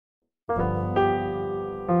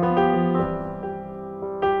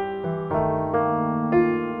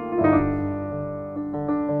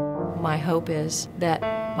My hope is that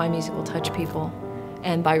my music will touch people,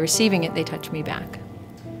 and by receiving it, they touch me back.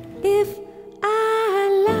 If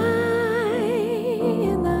I lie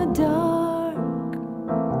in the dark,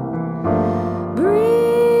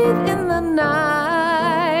 breathe in the night.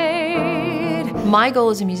 My goal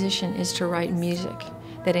as a musician is to write music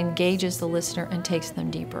that engages the listener and takes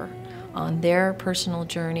them deeper on their personal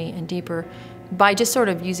journey and deeper by just sort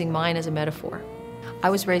of using mine as a metaphor. I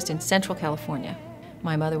was raised in Central California.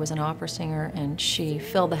 My mother was an opera singer, and she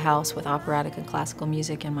filled the house with operatic and classical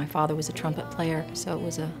music, and my father was a trumpet player, so it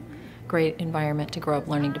was a great environment to grow up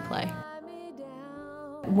learning to play.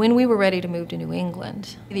 When we were ready to move to New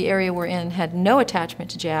England, the area we're in had no attachment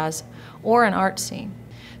to jazz or an art scene.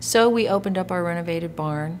 So we opened up our renovated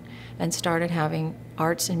barn and started having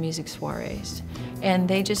arts and music soirees. And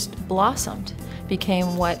they just blossomed,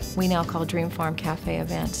 became what we now call Dream Farm Cafe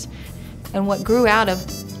events. And what grew out of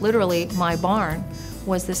literally my barn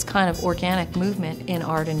was this kind of organic movement in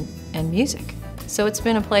art and music. So it's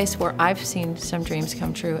been a place where I've seen some dreams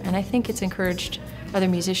come true, and I think it's encouraged other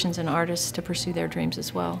musicians and artists to pursue their dreams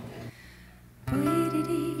as well.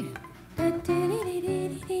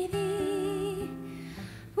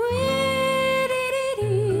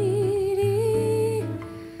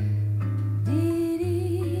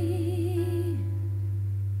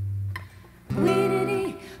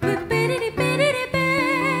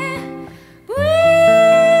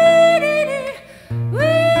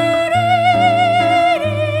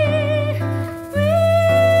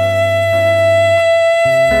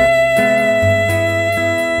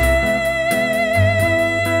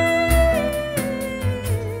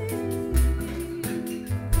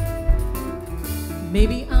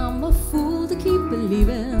 Maybe I'm a fool to keep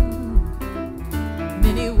believing.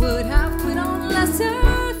 Many would have put on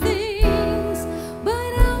lesser things,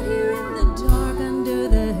 but out here in the dark under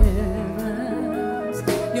the heavens,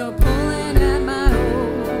 you're pulling at my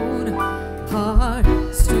old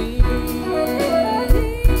heartstrings.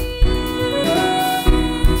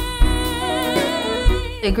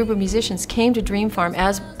 A group of musicians came to Dream Farm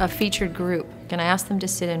as a featured group, and I asked them to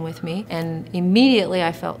sit in with me, and immediately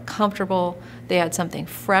I felt comfortable. They had something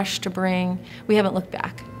fresh to bring. We haven't looked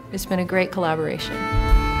back. It's been a great collaboration.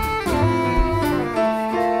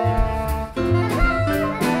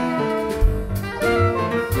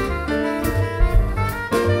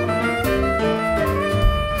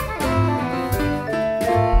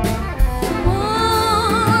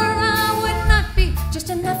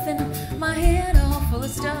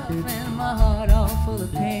 Stuff and my heart all full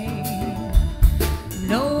of pain.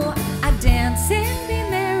 No, I'd dance and be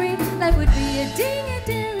merry. Life would be a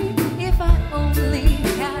ding-a-dairy if I only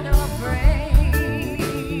had a brain.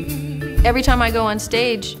 Every time I go on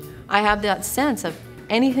stage, I have that sense of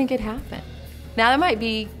anything could happen. Now that might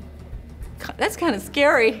be, that's kind of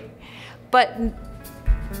scary, but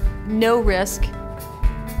no risk,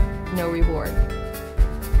 no reward.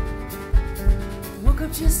 Woke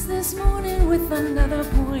up just this morning with another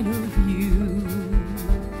point of view.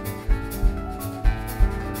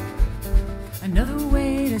 Another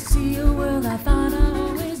way to see a world I thought I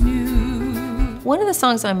always knew. One of the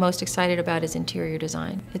songs I'm most excited about is interior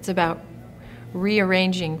design. It's about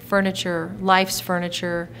rearranging furniture, life's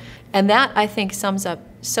furniture, and that I think sums up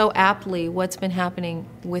so aptly what's been happening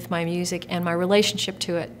with my music and my relationship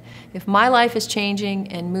to it. If my life is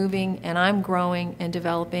changing and moving and I'm growing and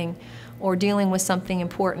developing or dealing with something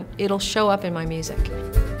important, it'll show up in my music.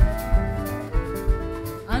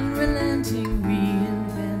 Unrelenting,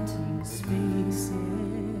 reinventing spaces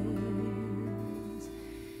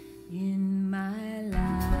in my life.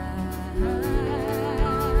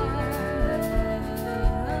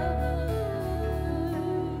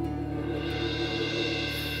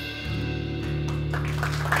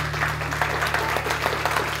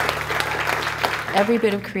 Every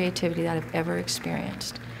bit of creativity that I've ever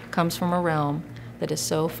experienced comes from a realm that is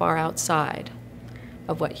so far outside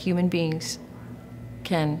of what human beings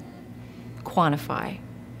can quantify.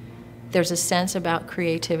 There's a sense about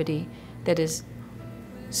creativity that is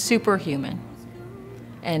superhuman,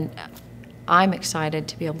 and I'm excited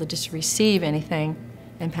to be able to just receive anything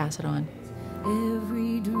and pass it on.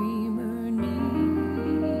 Every dreamer needs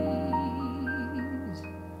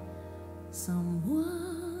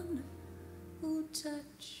someone who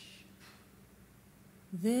touch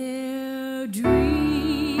their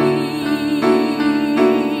dreams.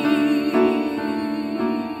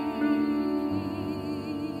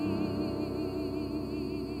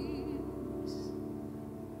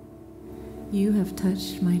 You have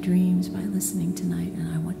touched my dreams by listening tonight,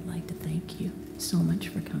 and I would like to thank you. so much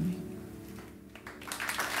for coming.